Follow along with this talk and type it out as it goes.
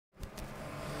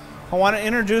I want to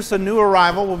introduce a new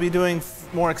arrival. We'll be doing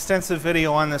more extensive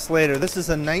video on this later. This is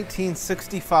a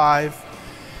 1965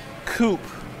 Coupe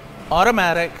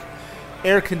automatic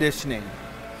air conditioning.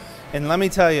 And let me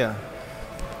tell you,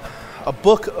 a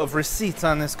book of receipts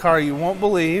on this car you won't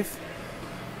believe.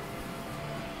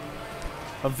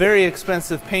 A very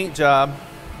expensive paint job.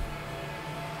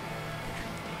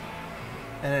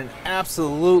 And an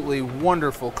absolutely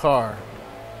wonderful car.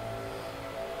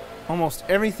 Almost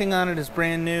everything on it is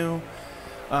brand new.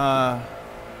 A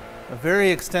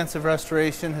very extensive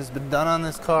restoration has been done on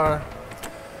this car.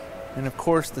 And of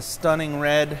course the stunning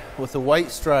red with the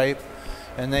white stripe.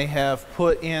 And they have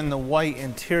put in the white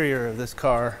interior of this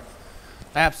car.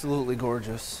 Absolutely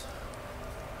gorgeous.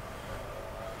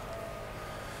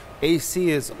 AC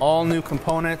is all new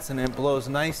components and it blows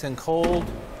nice and cold.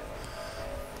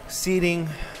 Seating,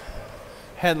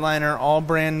 headliner, all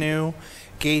brand new.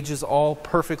 Gauges all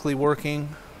perfectly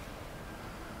working.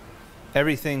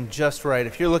 Everything just right.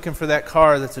 If you're looking for that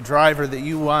car that's a driver that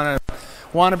you want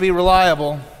to be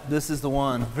reliable, this is the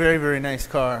one. Very, very nice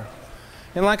car.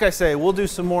 And like I say, we'll do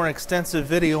some more extensive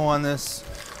video on this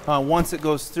once it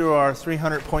goes through our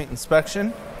 300-point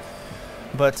inspection.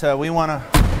 But we want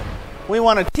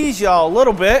to tease y'all a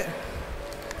little bit.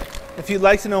 If you'd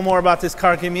like to know more about this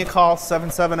car, give me a call,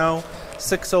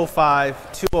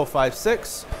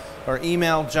 770-605-2056, or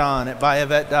email John at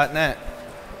buyavet.net.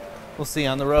 We'll see you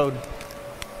on the road.